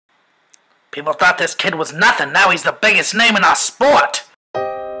People thought this kid was nothing. Now he's the biggest name in our sport.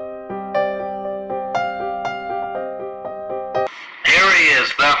 Here he is,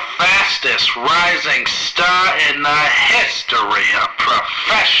 the fastest rising star in the history of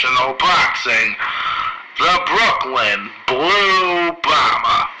professional boxing, the Brooklyn Blue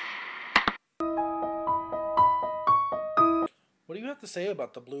Bomber. What do you have to say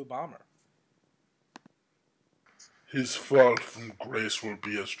about the Blue Bomber? His fall from grace will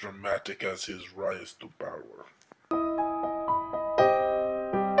be as dramatic as his rise to power.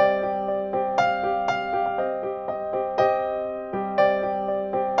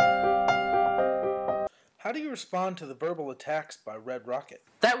 How do you respond to the verbal attacks by Red Rocket?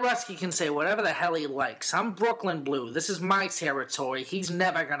 That Rusky can say whatever the hell he likes. I'm Brooklyn Blue. This is my territory. He's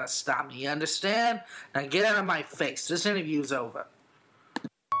never gonna stop me, you understand? Now get out of my face. This interview's over.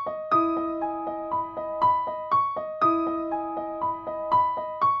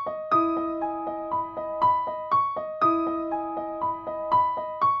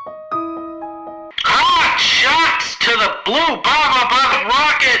 Hot shots to the Blue Bomber by the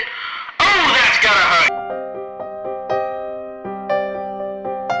Rocket. Oh, that's gotta hurt.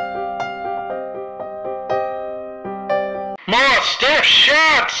 More stiff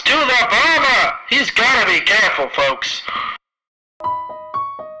shots to the Bomber. He's gotta be careful, folks.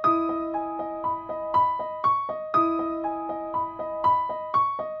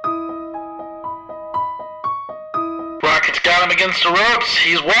 Rocket's got him against the ropes.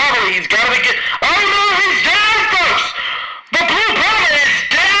 He's wobbly. He's gotta be Oh no, he's down, folks! The Blue Bomber is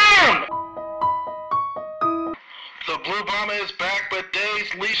down! The Blue Bomber is back, but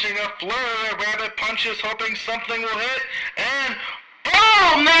Dave's leashing a flurry of rabbit punches, hoping something will hit, and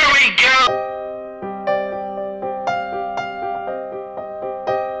boom! There we go!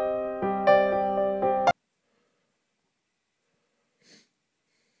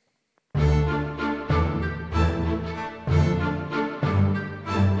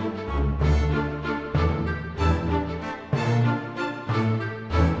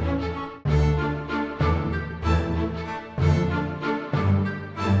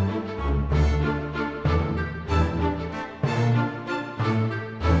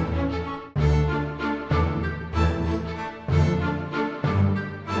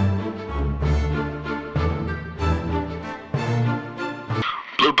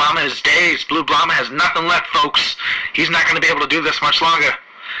 Blue Bomber is dazed. Blue Bomber has nothing left, folks. He's not going to be able to do this much longer.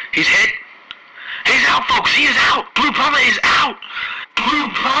 He's hit. He's out, folks. He is out. Blue Bomber is out. Blue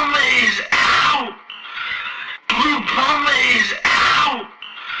Bomber is out. Blue Bomber is out.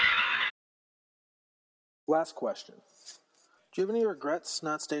 Last question. Do you have any regrets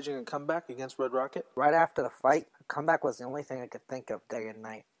not staging a comeback against Red Rocket? Right after the fight, a comeback was the only thing I could think of day and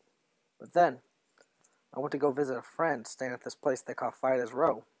night. But then, I went to go visit a friend staying at this place they call Fighters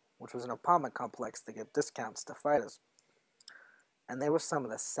Row, which was an apartment complex to give discounts to fighters. And they were some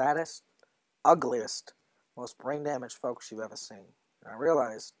of the saddest, ugliest, most brain-damaged folks you've ever seen. And I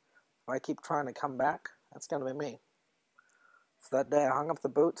realized, if I keep trying to come back, that's going to be me. So that day I hung up the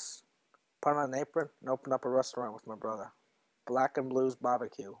boots, put on an apron, and opened up a restaurant with my brother. Black and Blues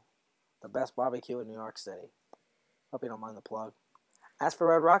Barbecue. The best barbecue in New York City. Hope you don't mind the plug. As for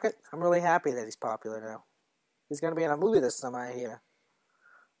Red Rocket, I'm really happy that he's popular now. He's going to be in a movie this summer, I hear.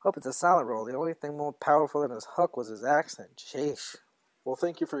 Hope it's a solid role. The only thing more powerful than his hook was his accent. Sheesh. Well,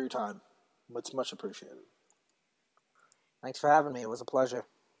 thank you for your time. It's much appreciated. Thanks for having me. It was a pleasure.